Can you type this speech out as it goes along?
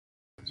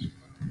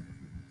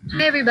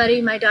Hi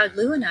everybody, my dog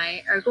Lou and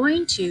I are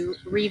going to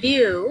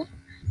review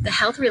the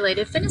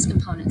health-related fitness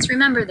components.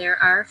 Remember,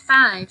 there are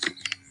 5.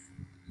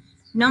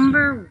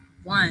 Number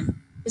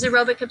 1 is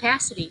aerobic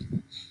capacity.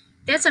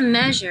 That's a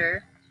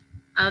measure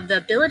of the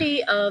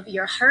ability of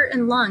your heart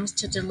and lungs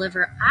to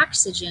deliver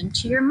oxygen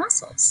to your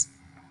muscles.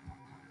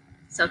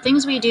 So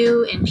things we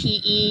do in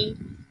PE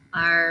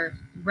are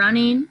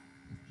running.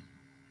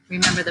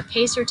 Remember, the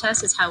pacer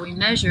test is how we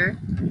measure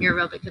your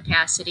aerobic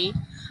capacity,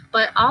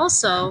 but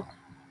also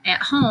at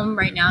home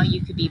right now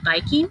you could be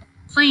biking,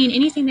 playing,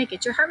 anything that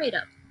gets your heart rate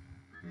up.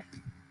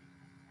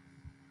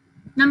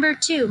 Number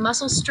 2,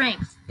 muscle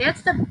strength.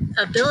 That's the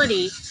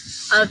ability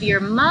of your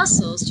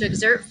muscles to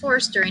exert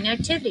force during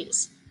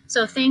activities.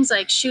 So things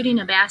like shooting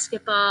a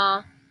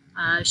basketball,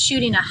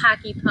 shooting a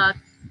hockey puck,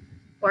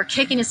 or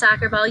kicking a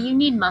soccer ball, you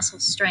need muscle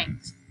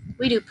strength.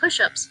 We do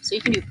push-ups, so you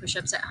can do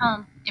push-ups at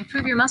home.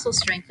 Improve your muscle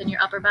strength in your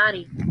upper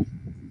body.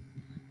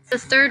 The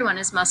third one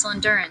is muscle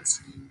endurance.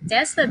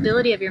 That's the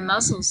ability of your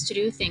muscles to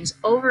do things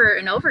over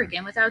and over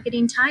again without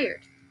getting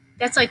tired.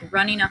 That's like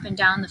running up and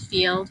down the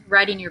field,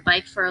 riding your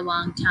bike for a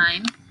long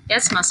time.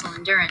 That's muscle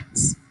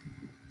endurance.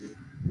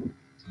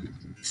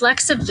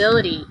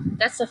 Flexibility,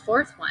 that's the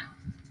fourth one.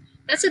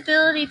 That's the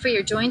ability for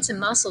your joints and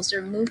muscles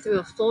to move through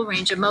a full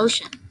range of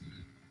motion.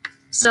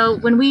 So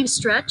when we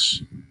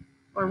stretch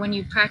or when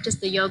you practice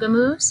the yoga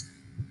moves,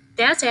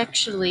 that's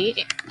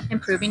actually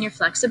improving your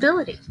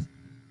flexibility.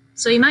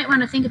 So you might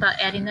want to think about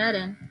adding that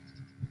in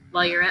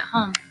while you're at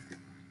home.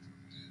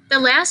 The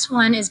last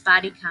one is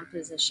body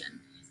composition.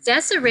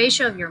 That's the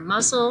ratio of your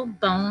muscle,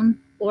 bone,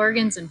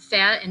 organs, and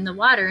fat in the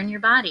water in your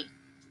body.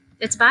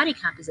 It's body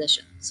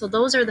composition. So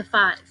those are the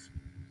 5.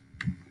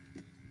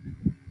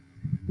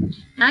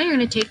 Now you're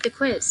going to take the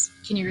quiz.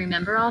 Can you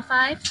remember all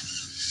 5?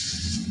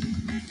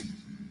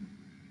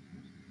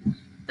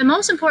 The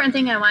most important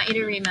thing I want you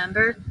to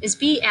remember is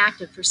be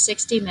active for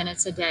 60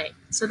 minutes a day.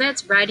 So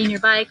that's riding your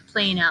bike,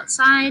 playing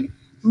outside,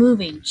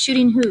 moving,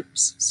 shooting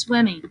hoops,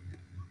 swimming.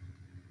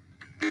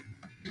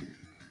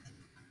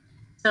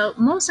 So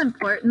most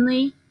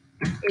importantly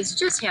is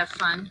just have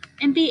fun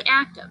and be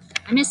active.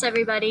 I miss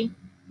everybody.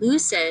 Lou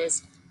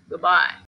says goodbye.